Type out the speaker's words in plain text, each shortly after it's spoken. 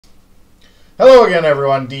Hello again,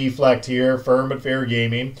 everyone. Deflect here, Firm but Fair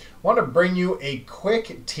Gaming. Want to bring you a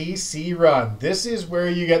quick TC run. This is where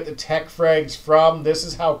you get the tech frags from. This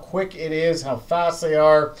is how quick it is, how fast they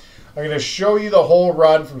are. I'm going to show you the whole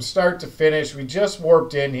run from start to finish. We just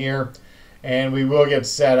warped in here, and we will get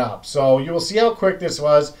set up. So you will see how quick this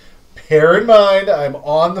was. Bear in mind, I'm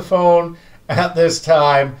on the phone at this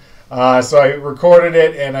time, so I recorded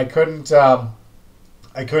it, and I couldn't talk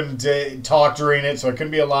during it, so it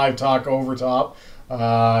couldn't be a live talk over top.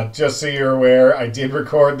 Just so you're aware, I did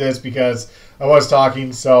record this because I was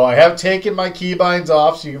talking. So I have taken my keybinds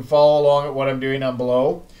off so you can follow along at what I'm doing down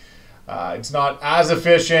below. It's not as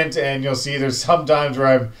efficient, and you'll see there's some times where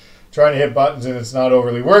I'm trying to hit buttons and it's not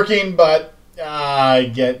overly working, but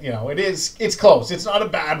I get, it's close. It's not a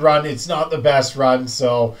bad run. It's not the best run.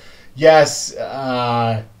 So yes,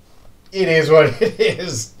 it is what it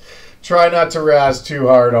is. Try not to razz too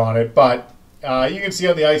hard on it, but you can see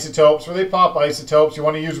on the isotopes, where they pop isotopes, you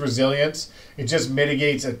want to use resilience. It just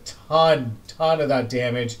mitigates a ton of that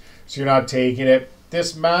damage, so you're not taking it.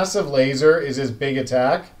 This massive laser is his big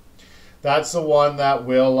attack. That's the one that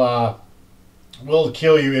will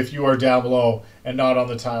kill you if you are down below and not on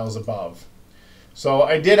the tiles above. So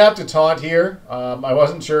I did have to taunt here. I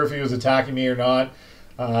wasn't sure if he was attacking me or not,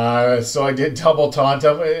 so I did double taunt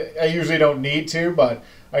him. I usually don't need to, but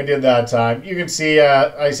I did that time. You can see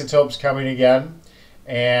isotopes coming again,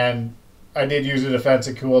 and I did use a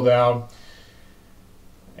defensive cooldown,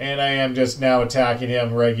 and I am just now attacking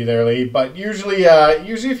him regularly. But usually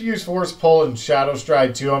if you use Force Pull and Shadow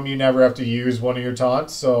Stride to him, you never have to use one of your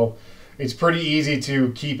taunts, so it's pretty easy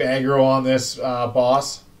to keep aggro on this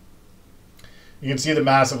boss. You can see the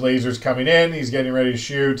massive lasers coming in. He's getting ready to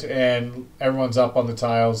shoot, and everyone's up on the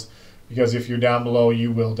tiles, because if you're down below,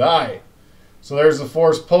 you will die. So there's the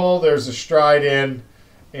Force Pull, there's the Stride in,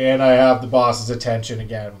 and I have the boss's attention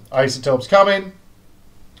again. Isotopes coming.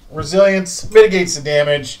 Resilience mitigates the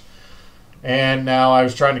damage. And now I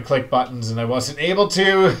was trying to click buttons and I wasn't able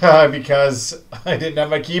to because I didn't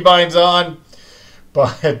have my keybinds on.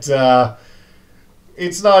 But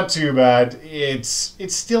it's not too bad. It's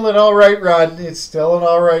still an alright run. It's still an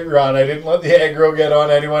alright run. I didn't let the aggro get on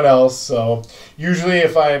anyone else. So usually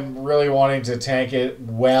if I'm really wanting to tank it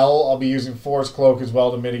well, I'll be using Force Cloak as well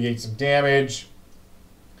to mitigate some damage.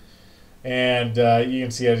 And you can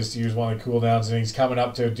see I just used one of the cooldowns, and he's coming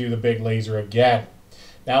up to do the big laser again.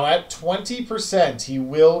 Now at 20%, he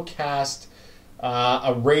will cast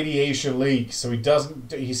a radiation leak. So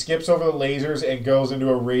he skips over the lasers and goes into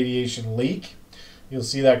a radiation leak. You'll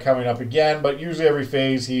see that coming up again, but usually every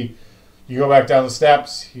phase you go back down the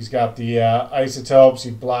steps. He's got the isotopes.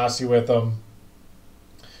 He blasts you with them.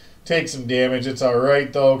 Take some damage. It's all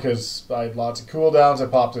right though, because I had lots of cooldowns. I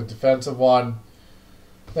popped a defensive one.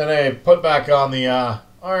 Then I put back on the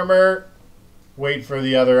armor. Wait for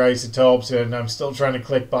the other isotopes, and I'm still trying to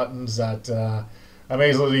click buttons that I'm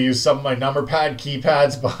able to use some of my number pad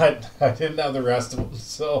keypads, but I didn't have the rest of them,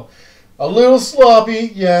 so. A little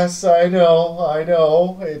sloppy, yes, I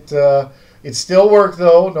know. It still worked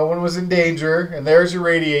though. No one was in danger. And there's your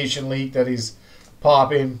radiation leak that he's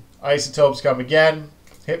popping. Isotopes come again.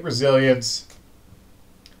 Hit resilience.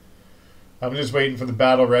 I'm just waiting for the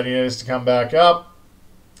battle readiness to come back up.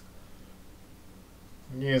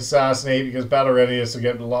 You assassinate because battle readiness will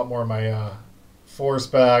get a lot more of my force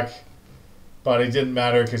back. But it didn't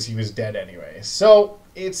matter because he was dead anyway. So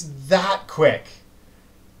it's that quick.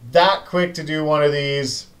 That quick to do one of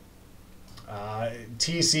these.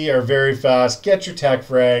 TC are very fast. Get your tech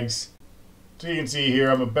frags. So you can see here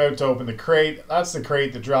I'm about to open the crate. That's the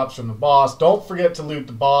crate that drops from the boss. Don't forget to loot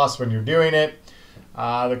the boss when you're doing it.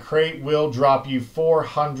 The crate will drop you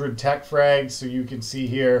 400 tech frags. So you can see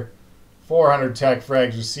here 400 tech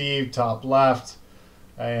frags received, top left.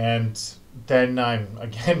 And then I'm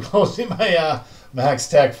again closing my max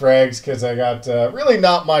tech frags because I got really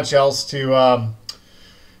not much else to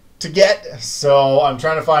get, so I'm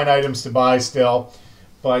trying to find items to buy still,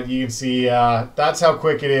 but you can see that's how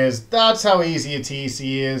quick it is. That's how easy a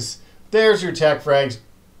TC is. There's your tech frags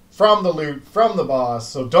from the loot from the boss,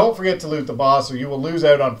 so don't forget to loot the boss or you will lose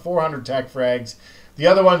out on 400 tech frags. The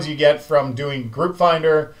other ones you get from doing group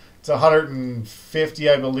finder. It's 150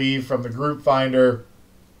 I believe from the group finder,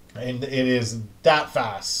 and it is that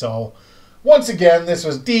fast. So once again, this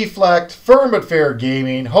was Deflect, Firm but Fair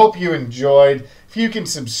Gaming. Hope you enjoyed. If you can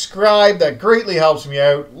subscribe, that greatly helps me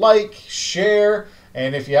out. Like, share,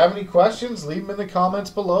 and if you have any questions, leave them in the comments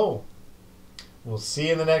below. We'll see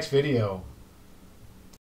you in the next video.